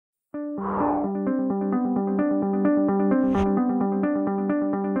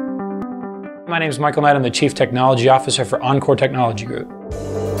My name is Michael Knight. I'm the Chief Technology Officer for Encore Technology Group.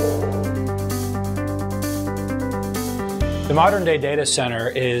 The modern day data center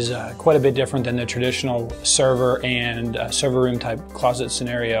is quite a bit different than the traditional server and server room type closet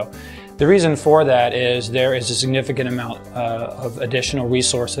scenario. The reason for that is there is a significant amount of additional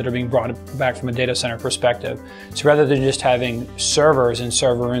resource that are being brought back from a data center perspective. So rather than just having servers and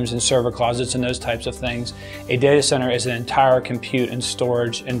server rooms and server closets and those types of things, a data center is an entire compute and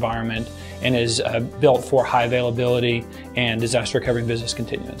storage environment and is built for high availability and disaster recovery and business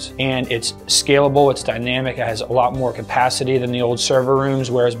continuance. And it's scalable, it's dynamic, it has a lot more capacity than the old server rooms,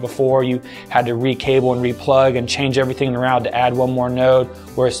 whereas before you had to re-cable and re-plug and change everything around to add one more node,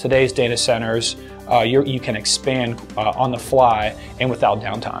 whereas today's data centers, you can expand on the fly and without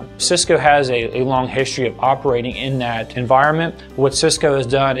downtime. Cisco has a long history of operating in that environment. What Cisco has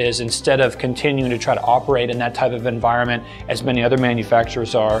done is, instead of continuing to try to operate in that type of environment as many other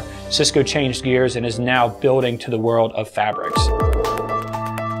manufacturers are, Cisco changed gears and is now building to the world of fabrics.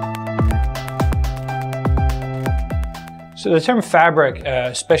 So the term fabric,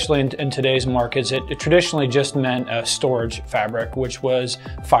 especially in today's markets, it traditionally just meant a storage fabric, which was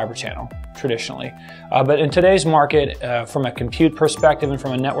fiber channel, traditionally. But in today's market, from a compute perspective and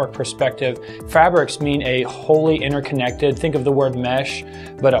from a network perspective, fabrics mean a wholly interconnected, think of the word mesh,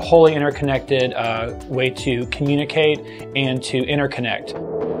 but a wholly interconnected way to communicate and to interconnect.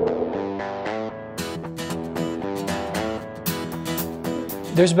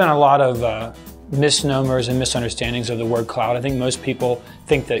 There's been a lot of misnomers and misunderstandings of the word cloud. I think most people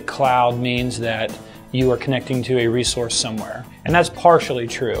think that cloud means that you are connecting to a resource somewhere. And that's partially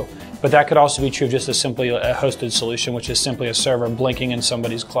true, but that could also be true of just simply a hosted solution, which is simply a server blinking in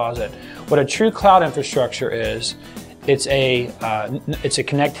somebody's closet. What a true cloud infrastructure is, it's a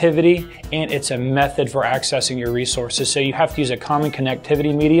connectivity and it's a method for accessing your resources. So you have to use a common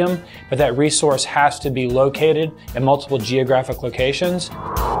connectivity medium, but that resource has to be located in multiple geographic locations.